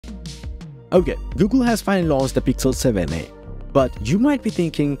Okay, Google has finally launched the Pixel 7a. But you might be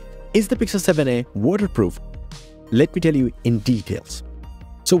thinking, is the Pixel 7a waterproof? Let me tell you in details.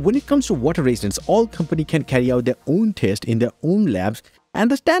 So when it comes to water resistance, all companies can carry out their own test in their own labs, and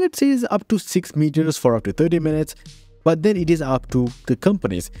the standard says up to 6 meters for up to 30 minutes. But then it is up to the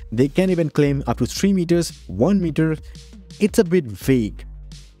companies. They can even claim up to 3 meters, 1 meter. It's a bit vague.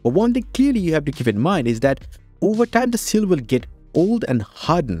 But one thing clearly you have to keep in mind is that over time the seal will get old and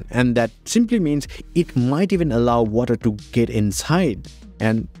harden, and that simply means it might even allow water to get inside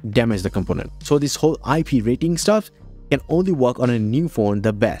and damage the component. So this whole IP rating stuff can only work on a new phone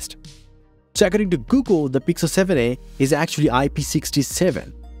the best. So according to Google, the Pixel 7a is actually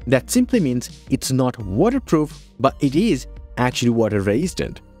IP67. That simply means it's not waterproof, but it is actually water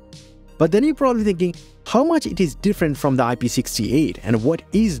resistant. But then you're probably thinking how much it is different from the IP68 and what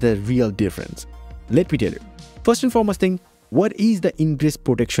is the real difference? Let me tell you. First and foremost thing, what is the Ingress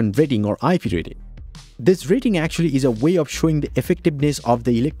Protection Rating or IP rating? This rating actually is a way of showing the effectiveness of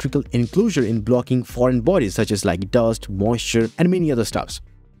the electrical enclosure in blocking foreign bodies such as like dust, moisture, and many other stuffs.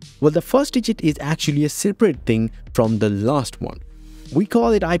 Well, the first digit is actually a separate thing from the last one. We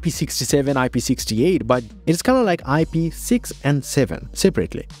call it IP67, IP68, but it's kind of like IP6 and 7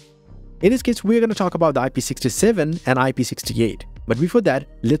 separately. In this case, we're going to talk about the IP67 and IP68. But before that,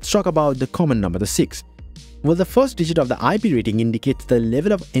 let's talk about the common number, the 6. Well, the first digit of the IP rating indicates the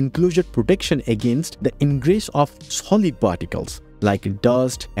level of enclosure protection against the ingress of solid particles like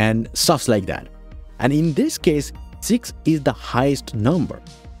dust and stuffs like that. And in this case, 6 is the highest number.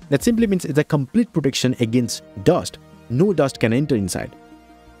 That simply means it's a complete protection against dust. No dust can enter inside.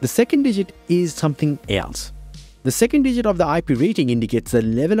 The second digit is something else. The second digit of the IP rating indicates the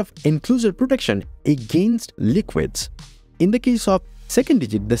level of enclosure protection against liquids. In the case of second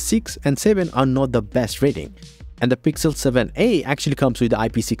digit, the 6 and 7 are not the best rating, and the Pixel 7a actually comes with the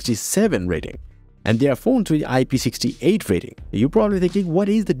IP67 rating, and there are phones with IP68 rating. You're probably thinking, what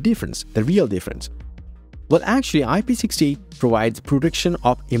is the difference, the real difference? Well, actually, IP68 provides protection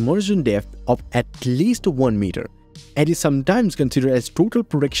of immersion depth of at least 1 meter, and is sometimes considered as total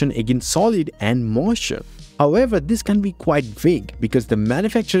protection against solid and moisture. However, this can be quite vague because the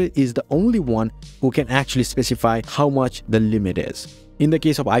manufacturer is the only one who can actually specify how much the limit is. In the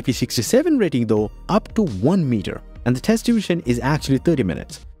case of IP67 rating though, up to 1 meter, and the test duration is actually 30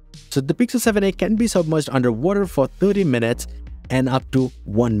 minutes. So the Pixel 7a can be submerged underwater for 30 minutes and up to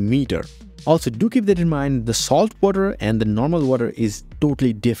 1 meter. Also, do keep that in mind, the salt water and the normal water is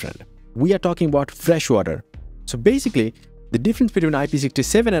totally different. We are talking about fresh water. So basically, the difference between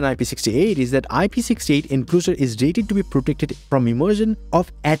IP67 and IP68 is that IP68 enclosure is rated to be protected from immersion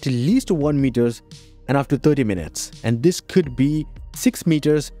of at least 1 meters and up to 30 minutes. And this could be 6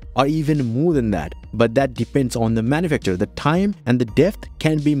 meters or even more than that. But that depends on the manufacturer. The time and the depth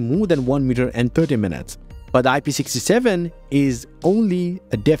can be more than 1 meter and 30 minutes. But the IP67 is only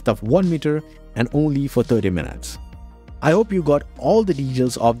a depth of 1 meter and only for 30 minutes. I hope you got all the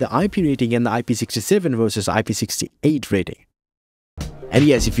details of the IP rating and the IP67 versus IP68 rating. And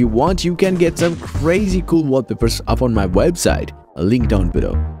yes, if you want, you can get some crazy cool wallpapers up on my website, a link down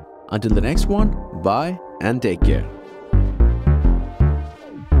below. Until the next one, bye and take care.